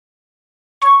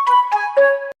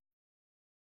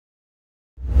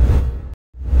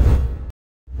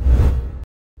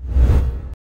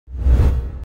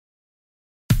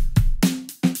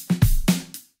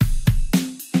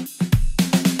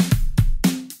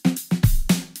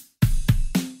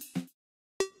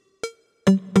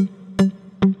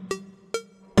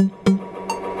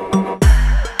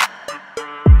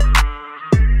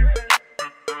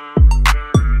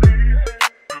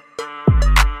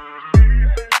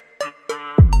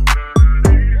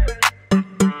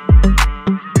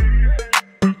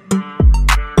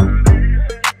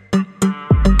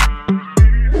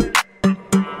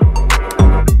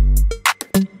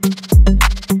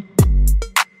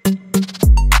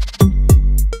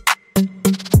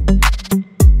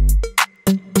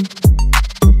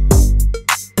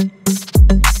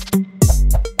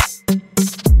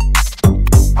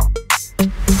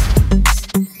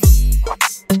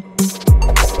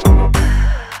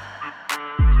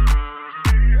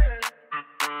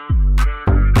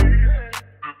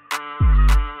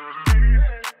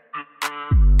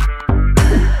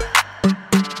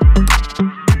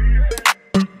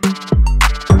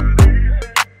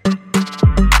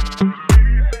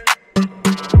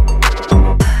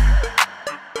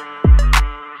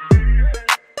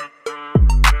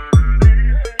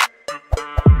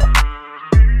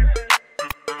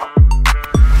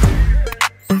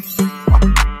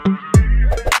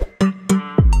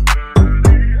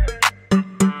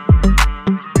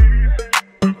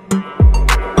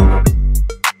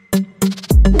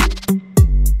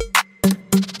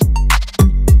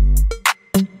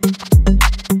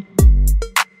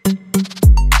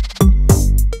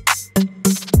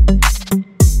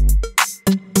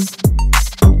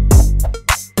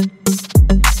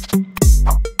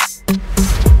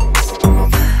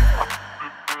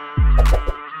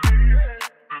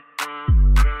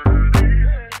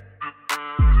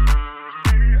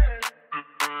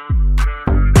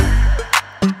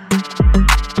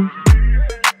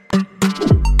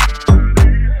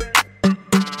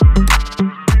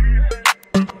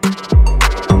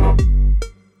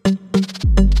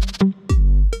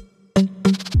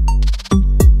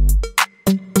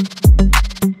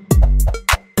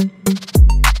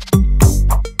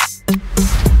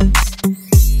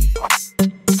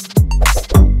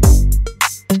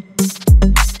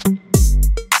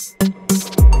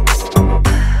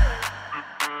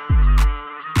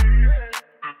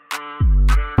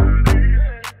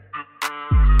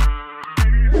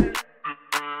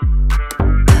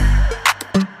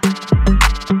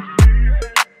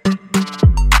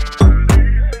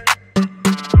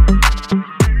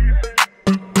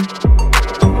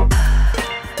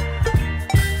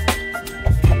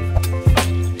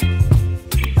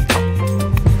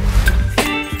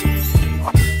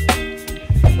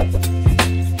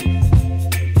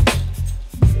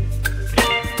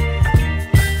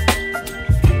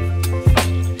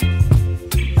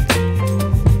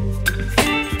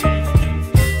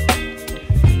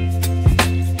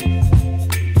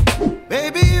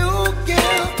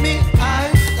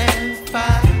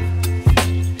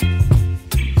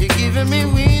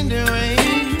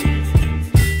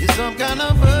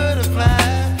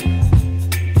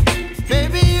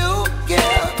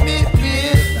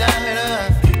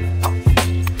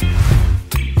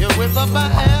up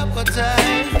my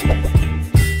appetite.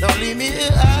 Don't leave me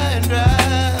here high and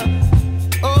dry.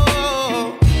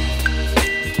 Oh,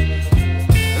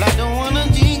 well, I don't wanna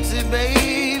jinx it,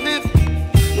 baby,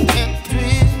 and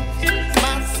twist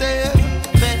myself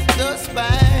at the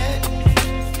spine.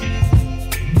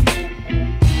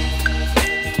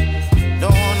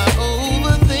 Don't wanna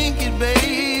overthink it,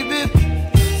 baby.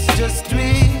 It's just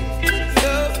twist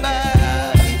your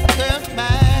body and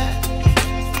mine.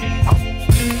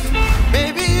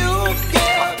 Baby, you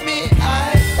give me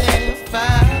ice and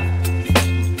fire.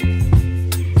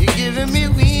 You're giving me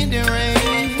wind and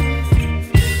rain.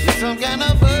 You're some kind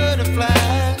of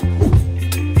butterfly.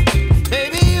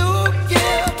 Baby, you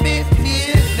give me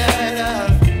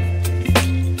midnight.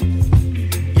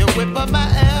 You whip up my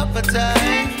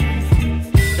appetite.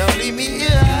 Don't leave me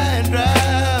here high and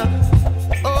dry.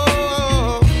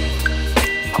 Oh,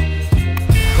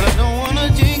 but I don't wanna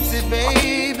jinx it,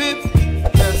 baby.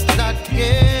 Let's not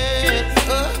get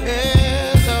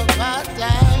ahead of my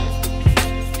time.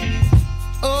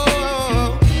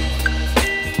 Oh,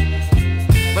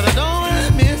 but I don't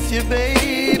wanna miss you,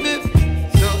 baby.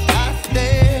 So I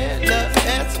stand up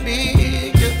and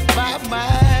speak my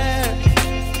mind.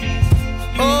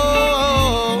 Oh.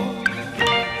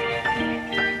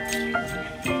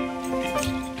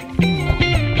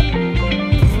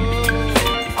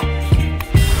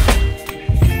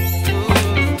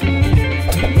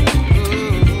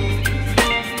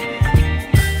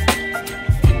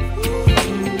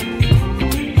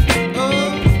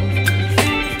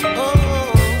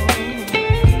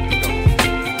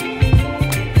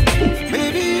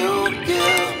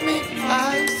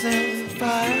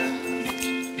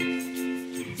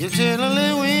 You're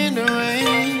chilling wind and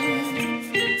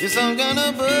rain. You're some kind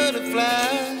of butterfly.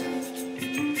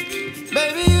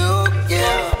 Baby, you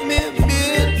give me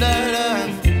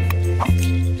midnight.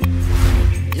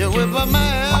 You whip up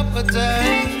my appetite.